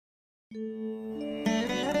G K.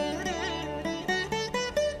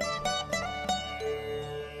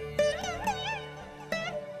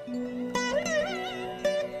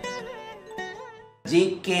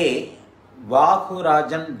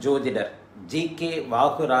 வாகுராஜன் ஜோதிடர். G K.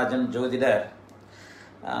 வாகுராஜன் ஜோதிடர்.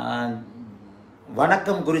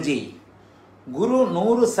 வணக்கம் குருஜி. குரு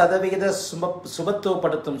 100%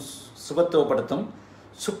 சுபத்துவப்படுத்தும்,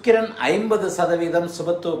 சுக்கிரன் 50%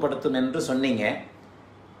 சுபத்துவப்படுத்தும் என்று சொன்னீங்க.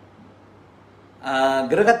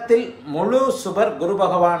 கிரகத்தில் முழு சுபர் குரு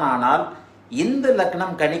பகவான் ஆனால் இந்து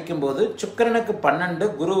லக்னம் கணிக்கும் போது சுக்கிரனுக்கு 12,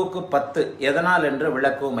 குருவுக்கு 10 எதனால் என்று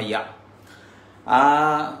விளக்குவோம் ஐயா.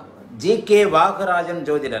 ஜி.கே. வாகுராஜன்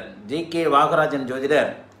ஜோதிடர். ஜி.கே. வாகுராஜன் ஜோதிடர்,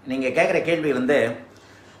 நீங்கள் கேட்குற கேள்வி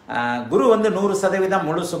குரு 100%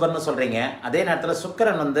 முழு சுபர்னு சொல்கிறீங்க. அதே நேரத்தில்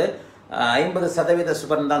சுக்கிரன் 50%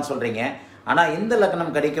 சுபர்னு தான் சொல்கிறீங்க. ஆனால் இந்த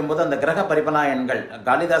லக்னம் கணிக்கும் போது அந்த கிரக பரிபலா எண்கள்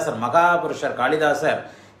காளிதாசர், மகாபுருஷர் காளிதாசர்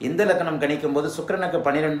இந்த லக்னம் கணிக்கும் போது சுக்கிரனுக்கு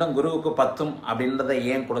 12, குருவுக்கு 10 அப்படின்றத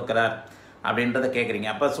ஏன் கொடுக்குறார் அப்படின்றத கேட்குறீங்க.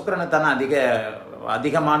 அப்போ சுக்கிரனுக்கு தானே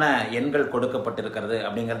அதிகமான எண்கள் கொடுக்கப்பட்டிருக்கிறது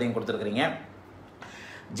அப்படிங்கிறதையும் கொடுத்துருக்குறீங்க.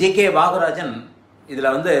 ஜி.கே. வாகுராஜன், இதில்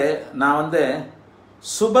நான்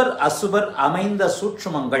சுபர் அசுபர் அமைந்த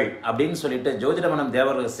சூட்சுமங்கள் அப்படின்னு சொல்லிட்டு ஜோதிடமனம்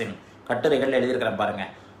தேவரகசின் கட்டுரைகள் எழுதியிருக்கிறேன் பாருங்க.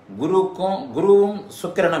 குருவும்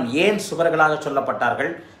சுக்கிரனும் ஏன் சுபர்களாக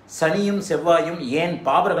சொல்லப்பட்டார்கள், சனியும் செவ்வாயும் ஏன்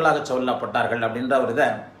பாபர்களாக சொல்லப்பட்டார்கள் அப்படின்ற ஒரு இதை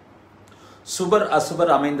சுபர்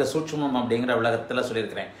அசுபர் அமைந்த சூட்சுமம் அப்படிங்கிற உலகத்தில்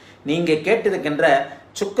சொல்லியிருக்கிறேன். நீங்கள் கேட்டிருக்கின்ற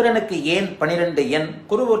சுக்கிரனுக்கு ஏன் 12 எண்,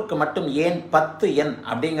 குருவிற்கு மட்டும் ஏன் 10 எண்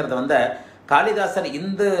அப்படிங்கிறத காளிதாசர்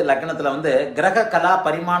இந்து லக்னத்தில் கிரக கலா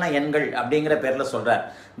பரிமாண எண்கள் அப்படிங்கிற பேரில் சொல்கிறார்.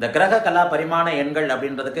 இந்த கிரக கலா பரிமாண எண்கள்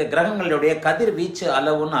அப்படின்றதுக்கு கிரகங்களுடைய கதிர்வீச்சு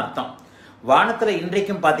அளவுன்னு அர்த்தம். வானத்தில்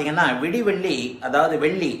இன்றைக்கும் பார்த்தீங்கன்னா விடிவெள்ளி, அதாவது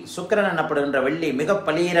வெள்ளி, சுக்கிரன் எனப்படுகின்ற வெள்ளி மிக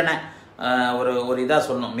பளியரென ஒரு இதாக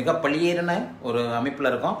சொல்லணும், மிக பளியரென ஒரு அமைப்பில்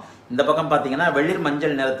இருக்கும். இந்த பக்கம் பார்த்தீங்கன்னா வெளிர்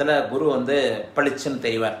மஞ்சள் நிறத்தில் குரு பளிச்சுன்னு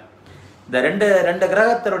தெரிவார். இந்த ரெண்டு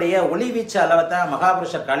கிரகத்தினுடைய ஒளிவீச்சு அளவை தான்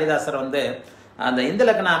மகாபுருஷர் காளிதாசர் அந்த இந்து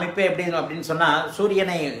லக்ன அமைப்பே எப்படி அப்படின்னு சொன்னால்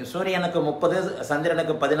சூரியனுக்கு 30,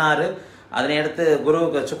 சந்திரனுக்கு 16, அதனை அடுத்து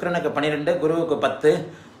சுக்கிரனுக்கு 12, குருவுக்கு 10,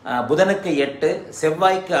 புதனுக்கு 8,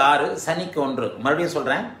 செவ்வாய்க்கு 6, சனிக்கு 1. மறுபடியும்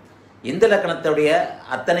சொல்கிறேன், இந்து லக்னத்துடைய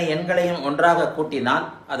அத்தனை எண்களையும் ஒன்றாக கூட்டினால்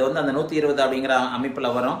அது அந்த 120 அப்படிங்கிற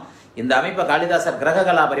அமைப்பில் வரும். இந்த அமைப்பை காளிதாசர்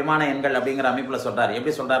கிரககலா பரிமாண எண்கள் அப்படிங்கிற அமைப்பில் சொல்கிறார்.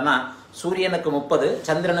 எப்படி சொல்கிறாருன்னா, சூரியனுக்கு 30,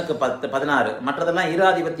 சந்திரனுக்கு 16, மற்றதெல்லாம்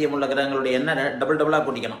ஈராதிபத்தியம் உள்ள கிரகங்களுடைய எண்ணை டபுளாக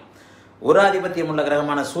கூட்டிக்கணும். ஒரு ஆதிபத்தியம் உள்ள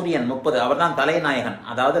கிரகமான சூரியன் 30, அவர் தான் தலைநாயகன்.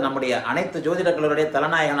 அதாவது நம்முடைய அனைத்து ஜோதிடர்களுடைய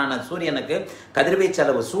தலைநாயகனான சூரியனுக்கு கதிர்வீச்சு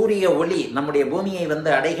அளவு, சூரிய ஒளி நம்முடைய பூமியை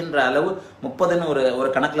அடைகின்ற அளவு 30ன்னு ஒரு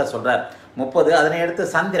கணக்கில் சொல்கிறார். 30. அதனை அடுத்து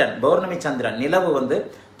சந்திரன், பௌர்ணமி சந்திரன், நிலவு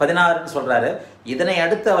 16ன்னு சொல்கிறாரு. இதனை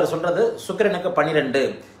அடுத்து அவர் சொல்கிறது சுக்கிரனுக்கு 12.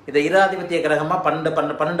 இதை இராதிபத்திய கிரகமாக 12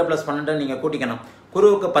 + 12 நீங்கள் கூட்டிக்கணும்.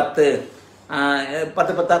 குருவுக்கு 10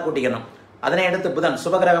 10 கூட்டிக்கணும். அதனை அடுத்து புதன்,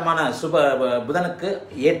 சுபகிரகமான புதனுக்கு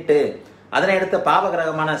 8. அதனை அடுத்து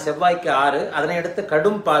பாவகிரகமான செவ்வாய்க்கு 6. அதனை அடுத்து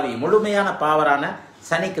கடும் பாவி, முழுமையான பாவரான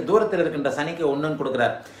சனிக்கு, தூரத்தில் இருக்கின்ற சனிக்கு 1ன்னு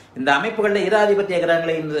கொடுக்குறார். இந்த அமைப்புகளில் இராதிபத்திய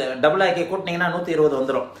கிரகங்களை டபுள் ஆக்கி கூட்டினீங்கன்னா 120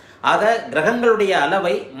 வந்துடும். ஆக கிரகங்களுடைய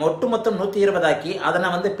அளவை ஒட்டுமொத்தம் 120 ஆக்கி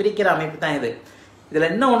அதனை பிரிக்கிற அமைப்பு தான் இது. இதில்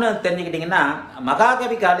இன்னும் ஒன்று தெரிஞ்சுக்கிட்டிங்கன்னா,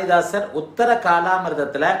 மகாகவி காளிதாசர் உத்தர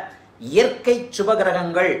காலாமிர்தத்தில் இயற்கை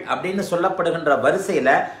சுபகிரகங்கள் அப்படின்னு சொல்லப்படுகின்ற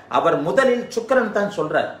வரிசையில் அவர் முதலில் சுக்கிரன் தான்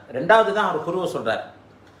சொல்றார், 2வது தான் அவர் குருவை சொல்றார்.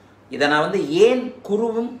 இதை நான் ஏன்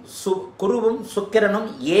குருவும் சுக்கிரனும்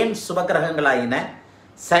ஏன் சுபகிரகங்களாயின,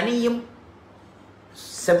 சனியும்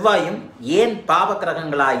செவ்வாயும் ஏன் பாவ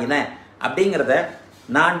கிரகங்களாயின அப்படிங்கிறத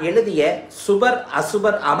நான் எழுதிய சுபர்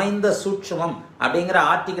அசுபர் அமைந்த சூட்சுமம் அப்படிங்கிற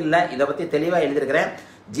ஆர்டிகிளில் இதை பற்றி தெளிவாக எழுதியிருக்கிறேன்.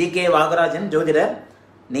 ஜி.கே. வாகுராஜன் ஜோதிடர்,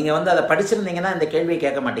 நீங்கள் அதை படிச்சிருந்தீங்கன்னா இந்த கேள்வியை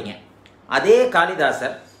கேட்க மாட்டீங்க. அதே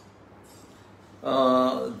காளிதாசர்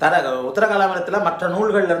உத்தரகாலாமிரத்தில் மற்ற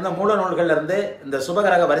நூல்கள்லேருந்து, மூல நூல்கள்லேருந்து இந்த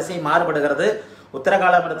சுபகிரக வரிசை மாறுபடுகிறது.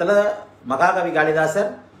 உத்தரகாலாமிரத்தில் மகாகவி காளிதாசர்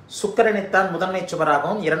சுக்கிரனைத்தான் முதன்மை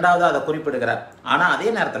சுபராகவும் 2வது அதை குறிப்பிடுகிறார். ஆனால் அதே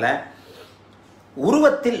நேரத்தில்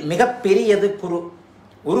உருவத்தில் மிகப்பெரியது குரு,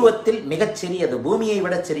 உருவத்தில் மிகச்சிறியது, பூமியை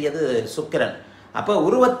விட சிறியது சுக்கிரன். அப்போ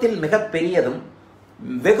உருவத்தில் மிகப்பெரியதும்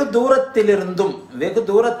வெகு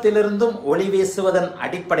தூரத்திலிருந்தும் ஒளி வீசுவதன்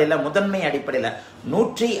அடிப்படையில், முதன்மை அடிப்படையில்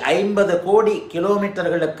 150 கோடி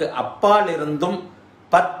கிலோமீட்டர்களுக்கு அப்பால் இருந்தும்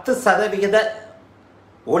 10%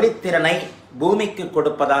 ஒளித்திறனை பூமிக்கு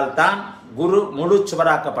கொடுப்பதால் தான் குரு முழு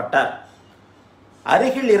சுவராக்கப்பட்டார்.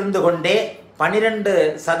 அருகில் இருந்து கொண்டே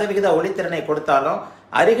 12% ஒளித்திறனை கொடுத்தாலும்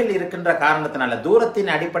அருகில் இருக்கின்ற காரணத்தினால,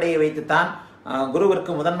 தூரத்தின் அடிப்படையை வைத்துத்தான்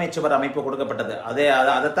குருவிற்கு முதன்மை சுபர் அமைப்பு கொடுக்கப்பட்டது.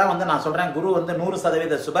 அதைத்தான் வந்து நான் சொல்றேன். குரு வந்து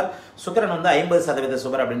 100% சுபர், சுக்கிரன் வந்து 50%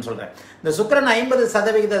 சுபர் அப்படின்னு சொல்றேன். இந்த சுக்கிரன்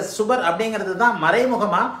 50% சுபர் அப்படிங்கிறது தான்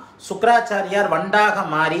மறைமுகமா சுக்கிராச்சாரியார் வண்டாக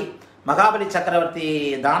மாறி மகாபலி சக்கரவர்த்தி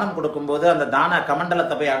தானம் கொடுக்கும்போது அந்த தான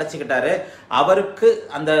கமண்டலத்தை போய் அடைச்சிக்கிட்டாரு. அவருக்கு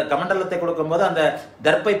அந்த கமண்டலத்தை கொடுக்கும்போது அந்த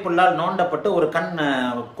தர்ப்பை புல்லால் நோண்டப்பட்டு ஒரு கண்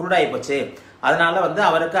குருடாய் போச்சு. அதனால வந்து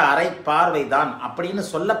அவருக்கு அரை பார்வை தான் அப்படின்னு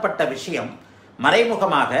சொல்லப்பட்ட விஷயம்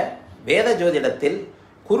மறைமுகமாக வேத ஜோதிடத்தில்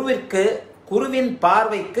குருவின்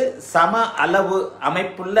பார்வைக்கு சம அளவு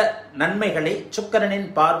அமைப்புள்ள நன்மைகளை சுக்கிரனின்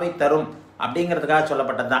பார்வை தரும் அப்படிங்கிறதுக்காக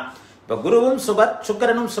சொல்லப்பட்டதுதான். இப்போ குருவும் சுபர்,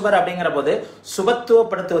 சுக்கிரனும் சுபர் அப்படிங்கிற போது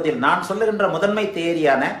சுபத்துவப்படுத்துவதில் நான் சொல்லுகின்ற முதன்மை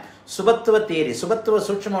தேரியான சுபத்துவ தேரி, சுபத்துவ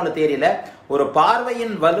சூட்சும தேரியில ஒரு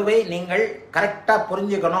பார்வையின் வலுவை நீங்கள் கரெக்டா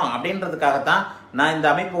புரிஞ்சுக்கணும் அப்படின்றதுக்காகத்தான் நான் இந்த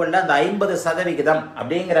அமைப்புகளில் அந்த 50%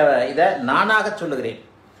 அப்படிங்கிற இதை நானாக சொல்லுகிறேன்.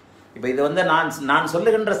 இப்போ இது வந்து நான்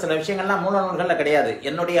சொல்லுகின்ற சில விஷயங்கள்லாம் மூல நூல்களில் கிடையாது,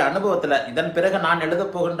 என்னுடைய அனுபவத்தில். இதன் பிறகு நான் எழுத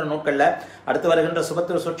போகின்ற நூல்களில் அடுத்து வருகின்ற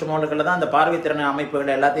சுபத்துவ சூட்சும நூல்களில் தான் அந்த பார்வை திறன்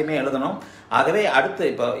அமைப்புகள் எல்லாத்தையுமே எழுதணும். ஆகவே அடுத்து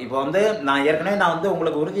இப்போ வந்து நான் ஏற்கனவே வந்து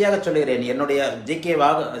உங்களுக்கு உறுதியாக சொல்லுகிறேன், என்னுடைய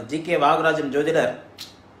ஜி.கே. வாகராஜன் ஜோதிடர்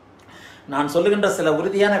நான் சொல்லுகின்ற சில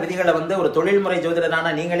உறுதியான விதிகளை வந்து ஒரு தொழில்முறை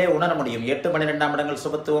ஜோதிடரான நீங்களே உணர முடியும். 8, 12ஆம் இடங்கள்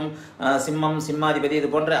சுபத்துவம், சிம்மம், சிம்மாதிபதி, இது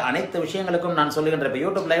போன்ற அனைத்து விஷயங்களுக்கும் நான் சொல்லுகின்ற இப்போ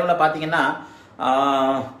யூடியூப் லைவ்ல பார்த்தீங்கன்னா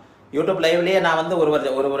யூடியூப் லைவ்லேயே நான் வந்து ஒருவர்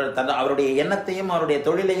அவருடைய எண்ணத்தையும் அவருடைய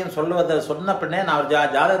தொழிலையும் சொன்ன பின்னே நான்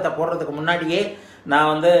ஜாதகத்தை போடுறதுக்கு முன்னாடியே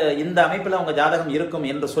நான் வந்து இந்த அமைப்பில் உங்கள் ஜாதகம் இருக்கும்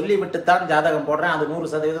என்று சொல்லிவிட்டுத்தான் ஜாதகம் போடுறேன். அது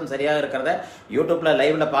 100% சரியாக இருக்கிறத யூடியூப்ல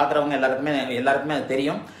லைவ்ல பார்க்குறவங்க எல்லாருக்குமே அது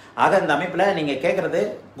தெரியும். ஆக இந்த அமைப்பில் நீங்கள் கேட்குறது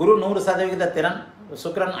குரு 100% திறன்,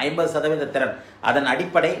 சுக்கிரன் 50% திறன். அதன்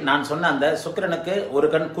அடிப்படை நான் சொன்ன அந்த சுக்கிரனுக்கு ஒரு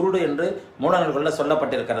கண் குருடு என்று மூல நூல்களில்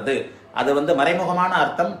சொல்லப்பட்டிருக்கிறது. அது வந்து மறைமுகமான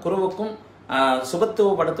அர்த்தம். குருவுக்கும்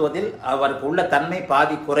சுபத்துவப்படுத்துவதில் அவருக்கு உள்ள தன்மை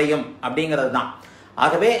பாதி குறையும் அப்படிங்கிறது தான்.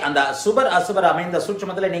 ஆகவே அந்த சுபர் அசுபர் அமைந்த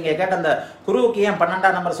சூட்சமத்தில் நீங்க கேட்ட அந்த குருவுக்கு ஏன்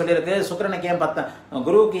 12ஆம் நம்பர் சொல்லியிருக்கு, சுக்கிரனுக்கு ஏன்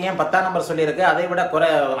குருவுக்கு ஏன் 10ஆம் நம்பர் சொல்லியிருக்கு, அதை விட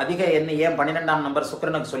அதிக எண்ணு ஏன் 12ஆம் நம்பர்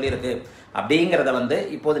சுக்கிரனுக்கு சொல்லியிருக்கு அப்படிங்கிறத வந்து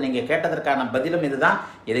இப்போது நீங்க கேட்டதற்கான பதிலும் இதுதான்.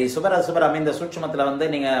 இதை சுபர் அசுபர் அமைந்த சூட்சமத்தில் வந்து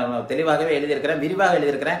நீங்க தெளிவாகவே எழுதியிருக்கிறேன், விரிவாக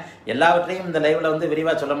எழுதியிருக்கிறேன். எல்லாவற்றையும் இந்த லைவ்ல வந்து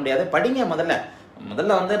விரிவாக சொல்ல முடியாது. படிங்க.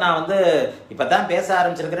 முதல்ல வந்து நான் வந்து இப்பதான் பேச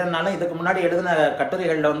ஆரம்பிச்சிருக்கிறேன்னாலும் இதுக்கு முன்னாடி எழுதின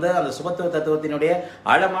கட்டுரைகளில் வந்து அந்த சுபத்துவ தத்துவத்தினுடைய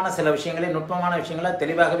ஆழமான சில விஷயங்களை, நுட்பமான விஷயங்களை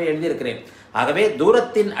தெளிவாகவே எழுதியிருக்கிறேன். ஆகவே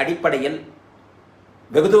தூரத்தின் அடிப்படையில்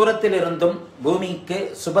வெகு தூரத்தில் இருந்தும் பூமிக்கு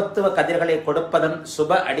சுபத்துவ கதிர்களை கொடுப்பதன்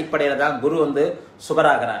சுப அடிப்படையில் தான் குரு வந்து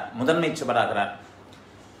சுபராகிறார், முதன்மை சுபராகிறார்.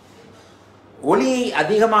 ஒளியை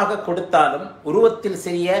அதிகமாக கொடுத்தாலும் உருவத்தில்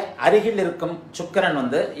சிறிய அருகில் இருக்கும் சுக்கிரன்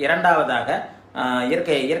வந்து இரண்டாவதாக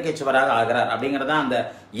இயற்கை சுவராக ஆகிறார் அப்படிங்கிறது தான் அந்த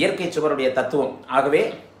இயற்கை சுவருடைய தத்துவம். ஆகவே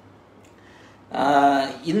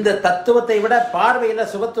இந்த தத்துவத்தை விட பார்வையில்,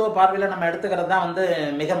 சுபத்துவ பார்வையில் நம்ம எடுத்துக்கிறது தான் வந்து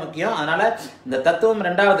மிக முக்கியம். அதனால இந்த தத்துவம்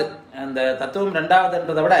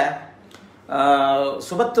ரெண்டாவதுன்றதை விட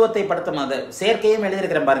சுபத்துவத்தை படுத்தும் அது சேர்க்கையும்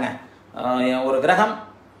எழுதியிருக்கிறேன் பாருங்க. ஒரு கிரகம்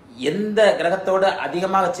எந்த கிரகத்தோடு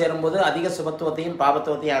அதிகமாக சேரும்போது அதிக சுபத்துவத்தையும்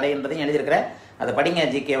பாபத்துவத்தையும் அடைகின்றதையும் எழுதியிருக்கிறேன். அதை படிங்க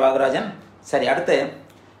ஜி.கே. வாகராஜன். சரி, அடுத்து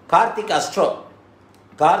கார்த்திக்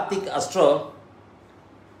அஸ்ட்ரோ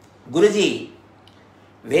குருஜி,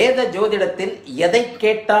 வேத ஜோதிடத்தில் எதை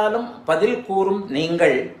கேட்டாலும் பதில் கூறும்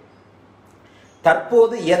நீங்கள்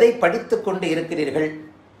தற்போது எதை படித்துக் கொண்டு இருக்கிறீர்கள்?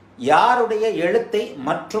 யாருடைய எழுத்தை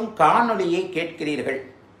மற்றும் காணொளியை கேட்கிறீர்கள்?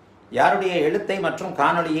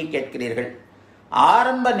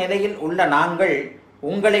 ஆரம்ப நிலையில் உள்ள நாங்கள்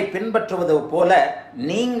உங்களை பின்பற்றுவது போல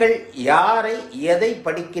நீங்கள் யாரை எதை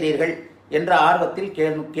படிக்கிறீர்கள் என்ற ஆர்வத்தில்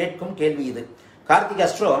கேட்கும் கேள்வி இது. கார்த்திக்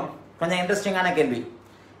அஸ்ட்ரோ, கொஞ்சம் இன்ட்ரெஸ்டிங்கான கேள்வி.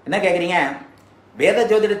 என்ன கேட்குறீங்க? வேத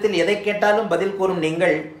ஜோதிடத்தில் எதை கேட்டாலும் பதில் கூறும்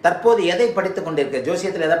நீங்கள் தற்போது எதை படித்துக் கொண்டிருக்க?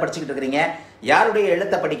 ஜோசியத்தில் எதை படிச்சுக்கிட்டு இருக்கிறீங்க? யாருடைய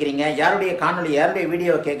எழுத்தை படிக்கிறீங்க? யாருடைய காணொலி, யாருடைய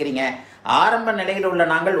வீடியோவை கேட்குறீங்க? ஆரம்ப நிலையில் உள்ள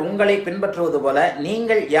நாங்கள் உங்களை பின்பற்றுவது போல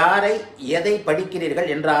நீங்கள் யாரை எதை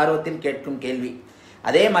படிக்கிறீர்கள் என்ற ஆர்வத்தில் கேட்கும் கேள்வி.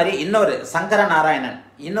 அதே மாதிரி இன்னொருத்தர்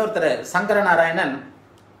சங்கரநாராயணன்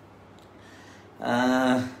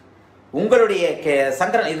உங்களுடைய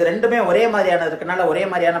சங்கரன், இது ரெண்டுமே ஒரே மாதிரியான இருக்கனால ஒரே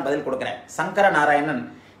மாதிரியான பதில் கொடுக்குறேன். சங்கரநாராயணன்,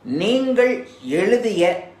 நீங்கள் எழுதிய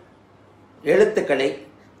எழுத்துக்களை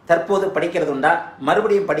தற்போது படிக்கிறது உண்டா?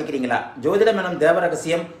 மறுபடியும் படிக்கிறீங்களா? ஜோதிடம் எனும்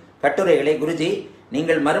தேவரகசியம் கட்டுரைகளை குருஜி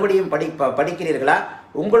நீங்கள் மறுபடியும் படிக்கிறீர்களா?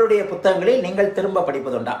 உங்களுடைய புத்தகங்களை நீங்கள் திரும்ப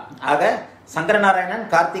படிப்பதுண்டா? ஆக சங்கரநாராயணன்,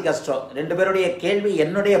 கார்த்திக் அஸ்ட்ரோ ரெண்டு பேருடைய கேள்வி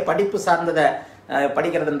என்னுடைய படிப்பு சார்ந்ததை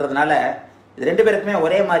படிக்கிறதுன்றதுனால இது ரெண்டு பேருக்குமே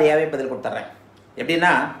ஒரே மாதிரியாவே பதில் கொடுத்துட்றேன்.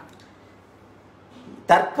 எப்படின்னா,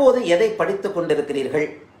 தற்போது எதை படித்துக் கொண்டிருக்கிறீர்கள்?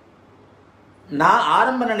 நான்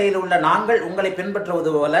ஆரம்ப நிலையில் உள்ள நாங்கள் உங்களை பின்பற்றுவது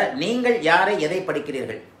போல நீங்கள் யாரை எதை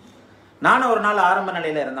படிக்கிறீர்கள்? நான் ஒரு நாள் ஆரம்ப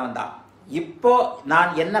நிலையில் இருந்தவன் தான். இப்போ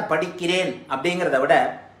நான் என்ன படிக்கிறேன் அப்படிங்கிறத விட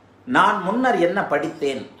நான் முன்னர் என்ன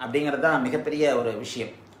படித்தேன் அப்படிங்கிறது தான் மிகப்பெரிய ஒரு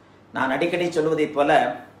விஷயம். நான் அடிக்கடி சொல்வதைப் போல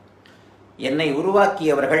என்னை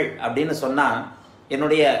உருவாக்கியவர்கள் அப்படின்னு சொன்னால்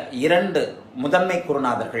என்னுடைய 2 முதன்மை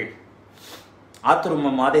குருநாதர்கள்,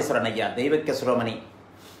 ஆத்துரும மாதேஸ்வரன் ஐயா, தெய்வக்க சுப்பிரமணி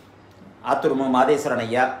ஆத்துரும மாதேஸ்வரன்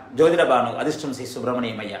ஐயா, ஜோதிடபானு அதிர்ஷ்டம் சி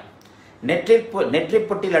சுப்பிரமணியம் ஐயா.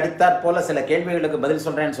 நெற்றிப்பொட்டில் அடித்தாற் போல சில கேள்விகளுக்கு பதில்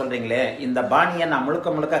சொல்கிறேன்னு சொல்கிறீங்களே, இந்த பாணியை நான்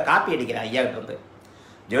முழுக்க காப்பி அடிக்கிறேன் ஐயா கிட்ட.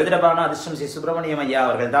 ஜோதிடபானு அதிர்ஷ்டம் சி சுப்பிரமணியம் ஐயா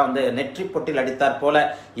அவர்கள் தான் வந்து நெற்றிப்பொட்டில் அடித்தாற் போல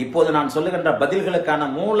இப்போது நான் சொல்லுகின்ற பதில்களுக்கான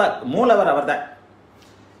மூலவர் அவர் தான்.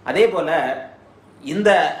 அதே போல இந்த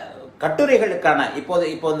கட்டுரைகளுக்கான இப்போ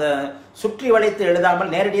இந்த சுற்றி வளைத்து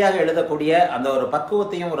எழுதாமல் நேரடியாக எழுதக்கூடிய அந்த ஒரு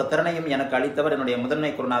பக்குவத்தையும் ஒரு திறனையும் எனக்கு அளித்தவர் என்னுடைய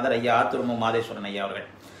முதன்மை குருநாதர் ஐயா ஆத்துருமு மாதேஸ்வரன் ஐயா அவர்கள்.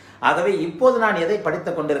 ஆகவே இப்போது நான் எதை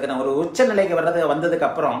படித்து கொண்டிருக்கிறேன், ஒரு உச்ச நிலைக்கு வந்ததுக்கு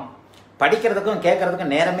அப்புறம் படிக்கிறதுக்கும்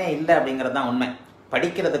கேட்கறதுக்கும் நேரமே இல்லை அப்படிங்கிறது தான் உண்மை.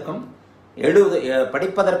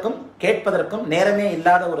 படிப்பதற்கும் கேட்பதற்கும் நேரமே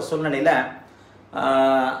இல்லாத ஒரு சூழ்நிலையில்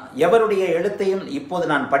எவருடைய எழுத்தையும் இப்போது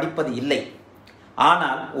நான் படிப்பது இல்லை.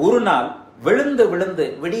 ஆனால் ஒரு நாள் விழுந்து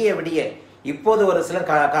விடிய இப்போது ஒரு சிலர்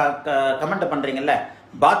கமெண்ட் பண்றீங்கல்ல,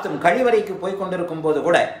 பாத்ரூம் கழிவறைக்கு போய் கொண்டிருக்கும் போது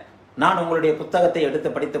கூட நான் உங்களுடைய புத்தகத்தை எடுத்து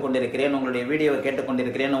படித்துக் கொண்டிருக்கிறேன், உங்களுடைய வீடியோவை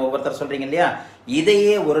கேட்டுக்கொண்டிருக்கிறேன் ஒவ்வொருத்தர் சொல்றீங்க இல்லையா.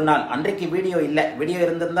 இதையே ஒரு நாள், அன்றைக்கு வீடியோ இல்லை, வீடியோ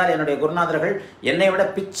இருந்திருந்தால் என்னுடைய குருநாதர்கள் என்னை விட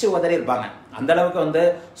பிச்சு உதறி இருப்பாங்க. அந்த அளவுக்கு வந்து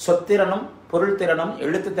சொத்திறனும் பொருள் திறனும்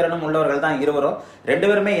எழுத்து திறனும் உள்ளவர்கள் தான் இருவரும். 2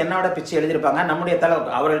 பேருமே என்னோட பிச்சு எழுதியிருப்பாங்க. நம்முடைய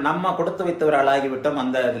அவர்கள் நம்ம கொடுத்து வைத்தவர்கள் ஆகிவிட்டோம்.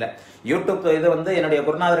 அந்த இதில் யூடியூப் இது வந்து என்னுடைய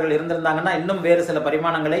குருநாதர்கள் இருந்திருந்தாங்கன்னா இன்னும் வேறு சில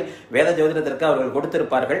பரிமாணங்களை வேத ஜோதிடத்திற்கு அவர்கள்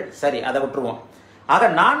கொடுத்திருப்பார்கள். சரி, அதை விட்டுருவோம். ஆக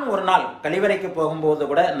நான் ஒரு நாள் கழிவறைக்கு போகும்போது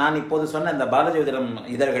கூட நான் இப்போது சொன்ன இந்த பாலஜோதிடம்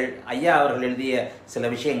இதழ்கள், ஐயா அவர்கள் எழுதிய சில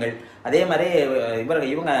விஷயங்கள், அதே மாதிரி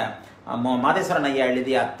இவங்க மாதேஸ்வரன் ஐயா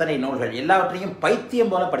எழுதிய அத்தனை நூல்கள் எல்லாவற்றையும்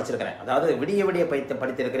பைத்தியம் போல படிச்சிருக்கிறேன். அதாவது விடிய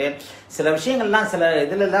படித்திருக்கிறேன். சில விஷயங்கள்லாம் சில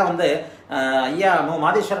இதிலெல்லாம் வந்து ஐயா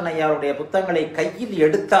மாதேஸ்வரன் ஐயாவுடைய புத்தகங்களை கையில்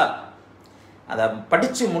எடுத்தால் அதை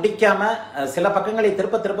படித்து முடிக்காம சில பக்கங்களை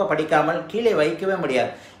திருப்ப படிக்காமல் கீழே வைக்கவே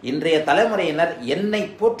முடியாது. இன்றைய தலைமுறையினர் என்னை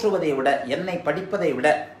போற்றுவதை விட, என்னை படிப்பதை விட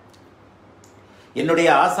என்னுடைய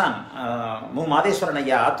ஆசான் மாதேஸ்வரன்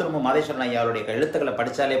ஐயா, ஆத்துருமு மாதேஸ்வரன் ஐயா அவருடைய எழுத்துக்களை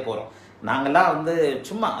படித்தாலே போகிறோம். நாங்கள்லாம் வந்து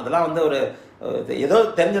சும்மா அதெல்லாம் வந்து ஒரு ஏதோ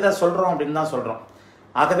தெரிஞ்சதை சொல்கிறோம் அப்படின்னு தான் சொல்கிறோம்.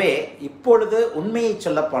 ஆகவே இப்பொழுது உண்மையை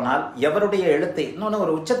சொல்லப்போனால் எவருடைய எழுத்தை இன்னொன்று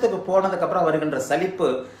ஒரு உச்சத்துக்கு போனதுக்கப்புறம் வருகின்ற சலிப்பு,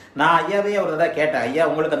 நான் ஐயாவே ஒரு தடவை கேட்டேன், ஐயா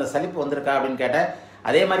உங்களுக்கு அந்த சலிப்பு வந்திருக்கா அப்படின்னு கேட்டேன்.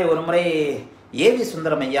 அதே மாதிரி ஒரு முறை ஏவி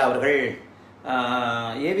சுந்தரம் ஐயா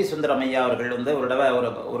அவர்கள் வந்து ஒரு தடவை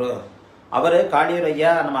ஒரு அவர் காளியூர்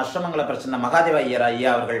ஐயா, நம்ம அஷ்டமங்கல பிரச்சனை மகாதேவ ஐயர்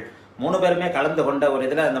ஐயா அவர்கள் 3 பேருமே கலந்து கொண்ட ஒரு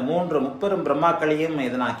இதில் அந்த 3 முப்பெரும் பிரம்மாக்களையும்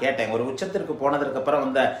இது நான் கேட்டேன். ஒரு உச்சத்திற்கு போனதற்கு அப்புறம்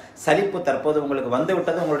அந்த சலிப்பு தற்போது உங்களுக்கு வந்து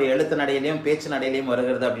விட்டது, உங்களுடைய எழுத்து நடையிலையும் பேச்சு நடையிலையும்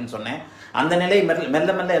வருகிறது அப்படின்னு சொன்னேன். அந்த நிலை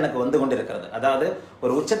மெல்ல எனக்கு வந்து கொண்டிருக்கிறது. அதாவது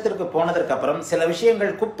ஒரு உச்சத்திற்கு போனதற்கு அப்புறம் சில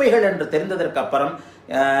விஷயங்கள் குப்பைகள் என்று தெரிந்ததற்கு அப்புறம்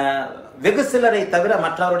வெகு சிலரை தவிர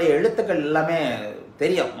மற்றவருடைய எழுத்துக்கள் எல்லாமே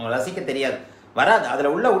தெரியும், ரசிக்க தெரியாது, வராது.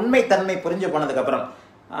 அதில் உள்ள உண்மைத்தன்மை புரிஞ்சு போனதுக்கு அப்புறம்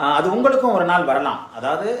அது உங்களுக்கும் ஒரு நாள் வரலாம்.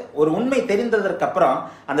 அதாவது ஒரு உண்மை தெரிந்ததற்கு அப்புறம்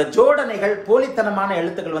அந்த ஜோடனைகள், போலித்தனமான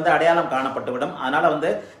எழுத்துக்கள் வந்து அடையாளம் காணப்பட்டுவிடும். அதனால வந்து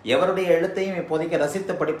எவருடைய எழுத்தையும் இப்போதைக்கு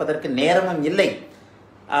ரசித்து படிப்பதற்கு நேரமும் இல்லை.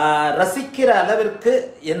 ரசிக்கிற அளவிற்கு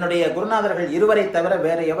என்னுடைய குருநாதர்கள் இருவரை தவிர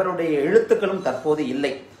வேறு எவருடைய எழுத்துக்களும் தற்போது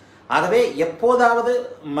இல்லை. ஆகவே எப்போதாவது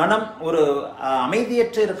மனம் ஒரு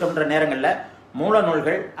அமைதியற்று இருக்கின்ற நேரங்களில் மூல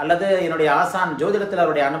நூல்கள் அல்லது என்னுடைய ஆசான் ஜோதிடத்தில்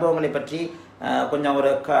அவருடைய அனுபவங்களை பற்றி கொஞ்சம் ஒரு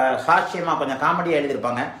ஹாஸ்யமாக கொஞ்சம் காமெடியாக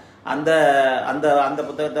எழுதியிருப்பாங்க. அந்த அந்த அந்த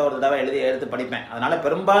புத்தகத்தை ஒரு தடவை எடுத்து படிப்பேன். அதனால்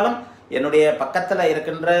பெரும்பாலும் என்னுடைய பக்கத்தில்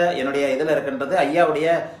இருக்கின்ற என்னுடைய இதில் இருக்கின்றது ஐயாவுடைய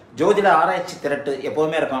ஜோதிட ஆராய்ச்சி திரட்டு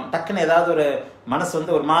எப்போவுமே இருக்கும். டக்குன்னு ஏதாவது ஒரு மனசு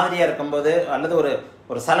வந்து ஒரு மாதிரியாக இருக்கும்போது அல்லது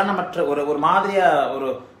ஒரு சலனமற்ற ஒரு மாதிரியாக ஒரு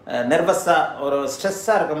நெர்வஸாக ஒரு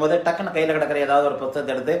ஸ்ட்ரெஸ்ஸாக இருக்கும்போது டக்குன்னு கையில் கிடக்கிற ஏதாவது ஒரு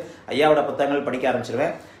புத்தகத்தை எடுத்து ஐயாவோட புத்தகங்கள் படிக்க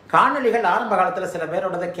ஆரம்பிச்சிருவேன். காணொலிகள் ஆரம்ப காலத்தில் சில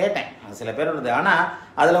பேரோடதை கேட்டேன், சில பேரோடது. ஆனால்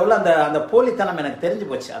அதில் உள்ள அந்த போலித்தனம் எனக்கு தெரிஞ்சு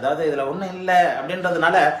போச்சு. அதாவது இதில் ஒன்றும் இல்லை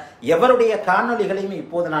அப்படின்றதுனால எவருடைய காணொலிகளையும்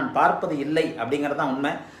இப்போது நான் பார்ப்பது இல்லை அப்படிங்கிறது தான்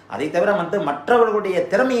உண்மை. அதை தவிர வந்து மற்றவர்களுடைய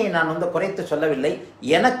திறமையை நான் வந்து குறைத்து சொல்லவில்லை,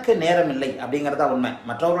 எனக்கு நேரம் இல்லை அப்படிங்கிறது தான் உண்மை.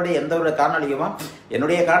 மற்றவர்களுடைய எந்த ஒரு காணொலியும்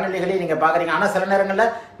என்னுடைய காணொலிகளையும் நீங்கள் பார்க்குறீங்க. ஆனால் சில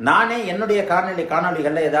நேரங்களில் நானே என்னுடைய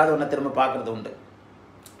காணொலிகளில் ஏதாவது ஒன்று திரும்ப பார்க்குறது உண்டு.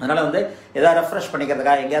 அதனால் வந்து எதாவது ரெஃப்ரெஷ்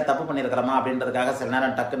பண்ணிக்கிறதுக்காக எங்கேயாவது தப்பு பண்ணியிருக்கிறோமா அப்படின்றதுக்காக சில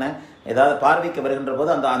நேரம் டக்குன்னு ஏதாவது பார்வைக்கு வருகின்ற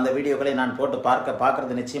போது அந்த வீடியோக்களை நான் போட்டு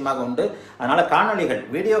பார்க்கறது நிச்சயமாக உண்டு. அதனால் காணொலிகள்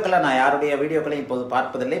வீடியோக்களை நான் யாருடைய வீடியோக்களையும் இப்போது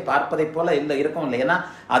பார்ப்பதில்லை, பார்ப்பதைப் போல இருக்கும் இல்லை. ஏன்னா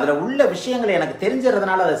அதில் உள்ள விஷயங்களை எனக்கு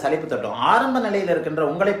தெரிஞ்சதுனால அதை சலிப்பு தட்டும். ஆரம்ப நிலையில் இருக்கின்ற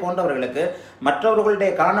உங்களை போன்றவர்களுக்கு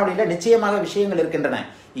மற்றவர்களுடைய காணொலியில் நிச்சயமாக விஷயங்கள் இருக்கின்றன.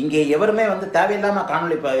 இங்கே எவருமே வந்து தேவையில்லாமல்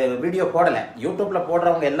காணொலி வீடியோ போடலை. யூடியூப்பில்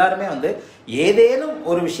போடுறவங்க எல்லாருமே வந்து ஏதேனும்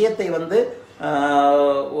ஒரு விஷயத்தை வந்து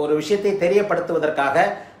ஒரு விஷயத்தை தெரியப்படுத்துவதற்காக,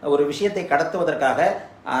 ஒரு விஷயத்தை கடத்துவதற்காக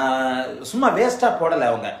சும்மா வேஸ்ட்டாக போடலை.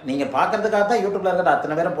 அவங்க நீங்கள் பார்க்கறதுக்காக தான் யூடியூப்ல இருக்கிற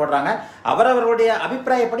அத்தனை பேரும் போடுறாங்க. அவரவருடைய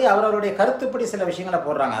அபிப்பிராயப்படி அவரவருடைய கருத்துப்படி சில விஷயங்களை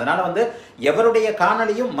போடுறாங்க. அதனால வந்து எவருடைய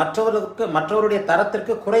காணொலியும் மற்றவருடைய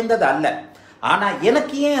தரத்திற்கு குறைந்தது அல்ல. ஆனால்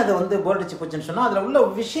எனக்கு ஏன் அது வந்து போர்டிச்சு போச்சுன்னு சொன்னால் அதில் உள்ள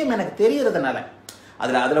விஷயம் எனக்கு தெரியறதுனால,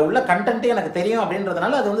 அதில் உள்ள கண்டென்ட்டே எனக்கு தெரியும்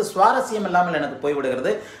அப்படின்றதுனால அது வந்து சுவாரஸ்யம் இல்லாமல் எனக்கு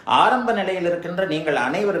போய்விடுகிறது. ஆரம்ப நிலையில் இருக்கின்ற நீங்கள்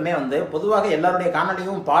அனைவருமே வந்து பொதுவாக எல்லாருடைய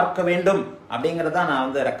காணொலியும் பார்க்க வேண்டும் அப்படிங்கிறத நான்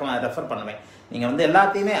வந்து ரெஃபர் பண்ணுவேன். நீங்கள் வந்து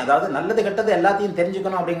எல்லாத்தையுமே, அதாவது நல்லது கெட்டது எல்லாத்தையும்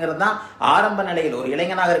தெரிஞ்சுக்கணும் அப்படிங்கிறது தான் ஆரம்ப நிலையில். ஒரு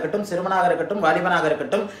இளைஞனாக இருக்கட்டும், சிறுவனாக இருக்கட்டும், வாலிபனாக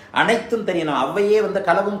இருக்கட்டும், அனைத்தும் தெரியணும். அவ்வையே வந்து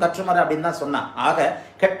களவும் கற்றுமர அப்படின்னு தான் சொன்னான். ஆக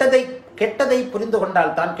கெட்டதை புரிந்து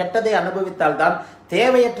கொண்டால்தான், கெட்டதை அனுபவித்தால்தான்,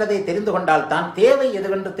 தேவையற்றதை தெரிந்து கொண்டால்தான் தேவை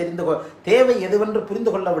எதுவென்று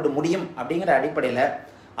புரிந்து கொள்ள விட முடியும் அப்படிங்கிற அடிப்படையில்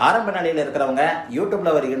ஆரம்ப நிலையில் இருக்கிறவங்க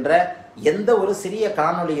யூடியூப்ல வருகின்ற எந்த ஒரு சிறிய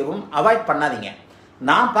காணொலியவும் அவாய்ட் பண்ணாதீங்க.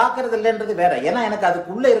 நான் பார்க்கறது இல்லைன்றது வேற. ஏன்னா எனக்கு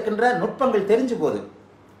அதுக்குள்ள இருக்கின்ற நுட்பங்கள் தெரிஞ்சு போகுது.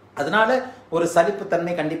 அதனால ஒரு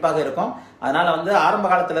சலிப்புத்தன்மை கண்டிப்பாக இருக்கும். அதனால வந்து ஆரம்ப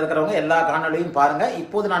காலத்தில் இருக்கிறவங்க எல்லா காணொலியும் பாருங்க.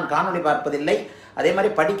 இப்போது நான் காணொலி பார்ப்பதில்லை. அதே மாதிரி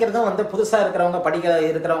படிக்கிறதும் வந்து புதுசாக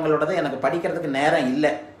இருக்கிறவங்களோட எனக்கு படிக்கிறதுக்கு நேரம்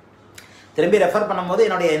இல்லை. திரும்பி ரெஃபர் பண்ணும்போது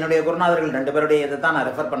என்னுடைய குருநாதர்கள் 2 பேருடைய இதை தான் நான்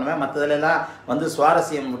ரெஃபர் பண்ணுவேன். மற்றதுலாம் வந்து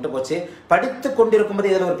சுவாரஸ்யம் விட்டு போச்சு. படித்து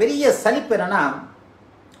கொண்டிருக்கும்போது இதில் ஒரு பெரிய சலிப்பு என்னன்னா,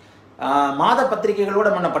 மாத பத்திரிகைகளோட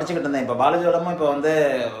முன்ன படிச்சுக்கிட்டு இருந்தேன். இப்போ பாலஜோடமும் இப்போ வந்து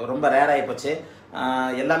ரொம்ப ரேர் ஆகி போச்சு.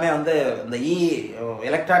 எல்லாமே வந்து இந்த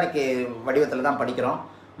எலக்ட்ரானிக் வடிவத்தில் தான் படிக்கிறோம்.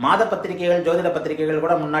 மாத பத்திரிகைகள், ஜோதிட பத்திரிகைகள்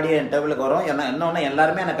கூட முன்னாடியே என் டேபிளுக்கு வரும். இன்னொன்று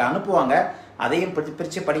எல்லாருமே எனக்கு அனுப்புவாங்க. அதையும்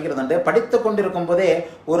பிரித்து படிக்கிறது உண்டு. படித்து கொண்டிருக்கும் போதே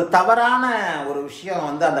ஒரு தவறான ஒரு விஷயம்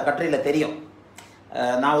வந்து அந்த கட்டுரையில் தெரியும்.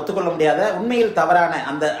 நான் ஒத்துக்கொள்ள முடியாத உண்மையில் தவறான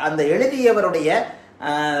அந்த எழுதியவருடைய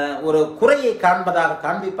ஒரு குறையை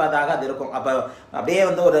காண்பிப்பதாக அது இருக்கும். அப்போ அப்படியே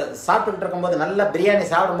வந்து ஒரு சாப்பிட்டுக்கிட்டு இருக்கும்போது, நல்ல பிரியாணி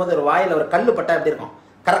சாப்பிடும்போது ஒரு வாயில் ஒரு கல் பட்டா எப்படி இருக்கும்,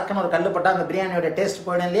 கரெக்டான ஒரு கல் பட்டா அந்த பிரியாணியோட டேஸ்ட்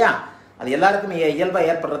போயிடும் இல்லையா? அது எல்லாருக்குமே இயல்பாக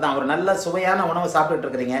ஏற்படுறது தான். ஒரு நல்ல சுவையான உணவு சாப்பிட்டுட்டு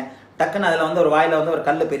இருக்கிறீங்க, டக்குன்னு அதில் வந்து ஒரு வாயில் வந்து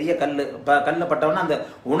ஒரு பெரிய கல் பட்டவொன்னா அந்த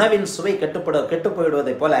உணவின் சுவை கெட்டு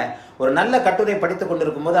போயிடுவதை போல ஒரு நல்ல கட்டுரை படித்து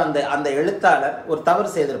கொண்டிருக்கும் போது அந்த எழுத்தாளர் ஒரு தவறு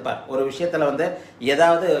செய்திருப்பார். ஒரு விஷயத்தில் வந்து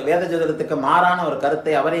ஏதாவது வேத ஜோதிடத்துக்கு மாறான ஒரு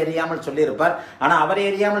கருத்தை அவரை அறியாமல் சொல்லியிருப்பார். ஆனால் அவரை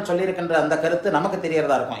அறியாமல் சொல்லியிருக்கின்ற அந்த கருத்து நமக்கு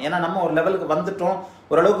தெரியறதா இருக்கும். ஏன்னா நம்ம ஒரு லெவலுக்கு வந்துட்டோம்,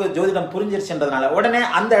 ஓரளவுக்கு ஜோதிடம் புரிஞ்சிருச்சுன்றதுனால உடனே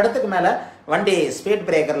அந்த இடத்துக்கு மேலே வண்டி ஸ்பீட்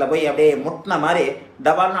பிரேக்கரில் போய் அப்படியே முட்டின மாதிரி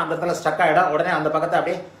டபால்னு அந்த இடத்துல ஸ்டக் ஆகிடும். உடனே அந்த பக்கத்தை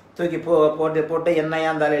அப்படியே தூக்கி போட்டு என்னையா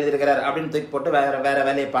இருந்தாலும் எழுதியிருக்கிறார் அப்படின்னு தூக்கி போட்டு வேற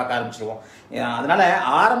வேலையை பார்க்க ஆரம்பிச்சிடுவோம். அதனால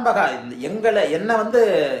என்ன வந்து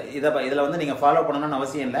இதில் வந்து நீங்கள் ஃபாலோ பண்ணணும்னு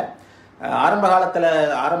அவசியம் இல்லை.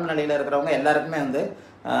 ஆரம்ப நிலையில் இருக்கிறவங்க எல்லாருக்குமே வந்து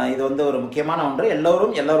இது வந்து ஒரு முக்கியமான ஒன்று.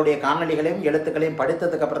 எல்லோருடைய காணொலிகளையும் எழுத்துக்களையும்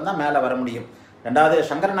படித்ததுக்கு அப்புறம் தான் மேலே வர முடியும். ரெண்டாவது,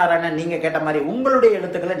 சங்கரநாராயணன் நீங்கள் கேட்ட மாதிரி உங்களுடைய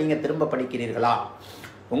எழுத்துக்களை நீங்கள் திரும்ப படிக்கிறீர்களா?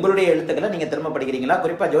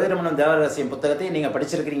 குறிப்பாக ஜோதிடமனும் தேவரகசியம் புத்தகத்தை நீங்கள்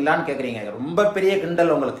படிச்சிருக்கிறீங்களான்னு கேட்குறீங்க. ரொம்ப பெரிய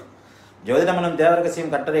கிண்டல் உங்களுக்கு. ஜோதிடமனும்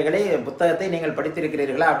தேவரகசியம் கட்டுரைகளை புத்தகத்தை நீங்கள்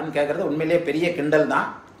படித்திருக்கிறீர்களா அப்படின்னு கேட்குறது உண்மையிலேயே பெரிய கிண்டல் தான்.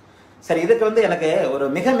 சரி, இதுக்கு வந்து எனக்கு ஒரு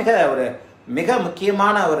மிக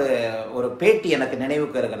முக்கியமான ஒரு பேட்டி எனக்கு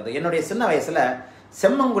நினைவுக்கு இருக்கிறது. என்னுடைய சின்ன வயசில்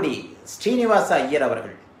செம்மங்குடி ஸ்ரீனிவாச ஐயர்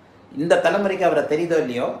அவர்கள், இந்த தலைமுறைக்கு அவரை தெரியுதோ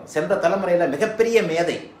இல்லையோ, சென்ற தலைமுறையில் மிகப்பெரிய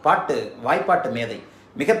மேதை, வாய்ப்பாட்டு மேதை,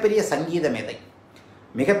 மிகப்பெரிய சங்கீத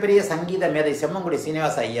மேதை செம்மங்குடி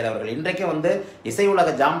சீனிவாச ஐயர் அவர்கள் இன்றைக்கும் வந்து இசை உலக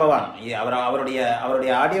ஜாம்பவான். அவருடைய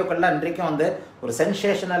ஆடியோக்கள்லாம் இன்றைக்கும் வந்து ஒரு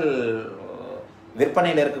சென்சேஷனல்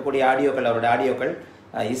விற்பனையில் இருக்கக்கூடிய ஆடியோக்கள். அவருடைய ஆடியோக்கள்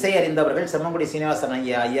இசை அறிந்தவர்கள் செம்மங்குடி சீனிவாசன்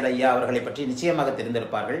ஐயர் அவர்களை பற்றி நிச்சயமாக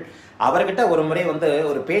தெரிந்திருப்பார்கள். அவர்கிட்ட ஒரு முறை வந்து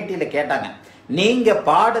ஒரு பேட்டியில் கேட்டாங்க, நீங்க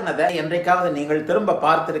பாடுனதை என்றைக்காவது நீங்கள் திரும்ப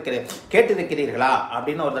கேட்டிருக்கிறீர்களா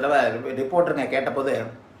அப்படின்னு ஒரு தடவை ரிப்போர்ட்டருங்க கேட்டபோது,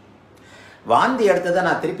 வாந்தி எடுத்ததை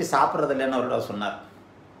நான் திருப்பி சாப்பிட்றது இல்லைன்னு ஒரு தடவை சொன்னார்.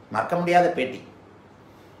 மறக்க முடியாத பேட்டி,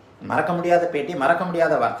 மறக்க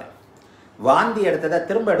முடியாத வார்த்தை. வாந்தி எடுத்ததை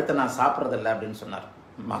திரும்ப எடுத்து நான் சாப்பிட்றதில்லை அப்படின்னு சொன்னார்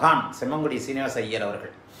மகான் செம்மங்குடி சீனிவாச ஐயர்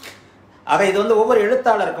அவர்கள். ஆக இது வந்து ஒவ்வொரு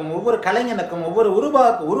எழுத்தாளருக்கும், ஒவ்வொரு கலைஞனுக்கும், ஒவ்வொரு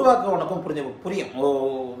உருவாக்குவனுக்கும் புரியும்,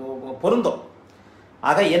 பொருந்தும்.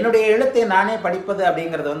 ஆக என்னுடைய எழுத்தை நானே படிப்பது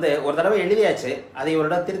அப்படிங்கிறது வந்து ஒரு தடவை எழுதியாச்சு, அதை ஒரு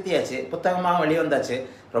தடவை திருத்தியாச்சு, புத்தகமாக வெளிவந்தாச்சு,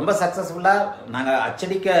 ரொம்ப சக்ஸஸ்ஃபுல்லாக நாங்கள்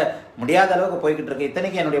அச்சடிக்க முடியாத அளவுக்கு போய்கிட்டு இருக்கு.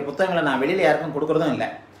 இத்தனைக்கு என்னுடைய புத்தகங்களை நான் வெளியில் யாருக்கும் கொடுக்குறதும் இல்லை.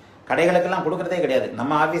 கடைகளுக்கெல்லாம் கொடுக்குறதே கிடையாது.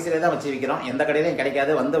 நம்ம ஆஃபீஸிலே தான் வச்சு விற்கிறோம். எந்த கடையிலையும்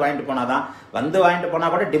கிடைக்காது. வந்து வாங்கிட்டு போனால் தான். வந்து வாங்கிட்டு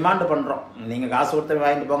போனால் கூட டிமாண்டு பண்ணுறோம். நீங்கள் காசு கொடுத்து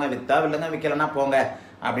வாங்கிட்டு போங்க, விற்றா இல்லைங்க, விற்கலைன்னா போங்க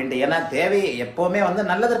அப்படின்ட்டு. ஏன்னா தேவை எப்போவுமே வந்து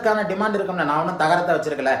நல்லதற்கான டிமாண்ட் இருக்கும்ல. நான் ஒன்றும் தகரத்தை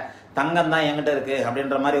வச்சிருக்கல, தங்கம் தான் என்கிட்ட இருக்குது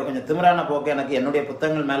அப்படின்ற மாதிரி கொஞ்சம் திமிரான போக்கு எனக்கு என்னுடைய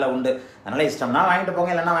புத்தகங்கள் மேலே உண்டு. அதனால் இஷ்டம்னா வாங்கிட்டு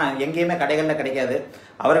போங்க, இல்லைன்னா எங்கேயுமே கடைகளில் கிடைக்காது.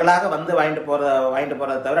 அவர்களாக வந்து வாங்கிட்டு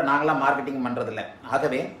போகிறத தவிர நாங்களாம் மார்க்கெட்டிங் பண்ணுறதில்ல.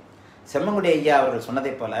 ஆகவே செம்மங்குடி ஐயா அவர்கள்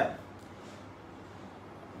சொன்னதை போல்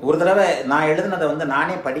ஒரு தடவை நான் எழுதுனதை வந்து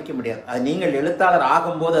நானே படிக்க முடியாது. அது நீங்கள் எழுத்தாளர்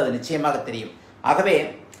ஆகும்போது அது நிச்சயமாக தெரியும். ஆகவே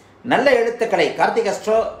நல்ல எழுத்துக்களை, கார்த்திக்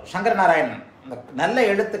அஸ்ட்ரோ சங்கர நாராயணன், நல்ல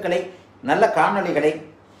எழுத்துக்களை, நல்ல காணொளிகளை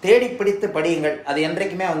தேடி பிடித்து படியுங்கள். அது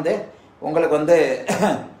என்றைக்குமே வந்து உங்களுக்கு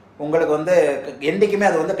வந்து என்றைக்குமே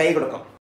அது வந்து கை கொடுக்கும்.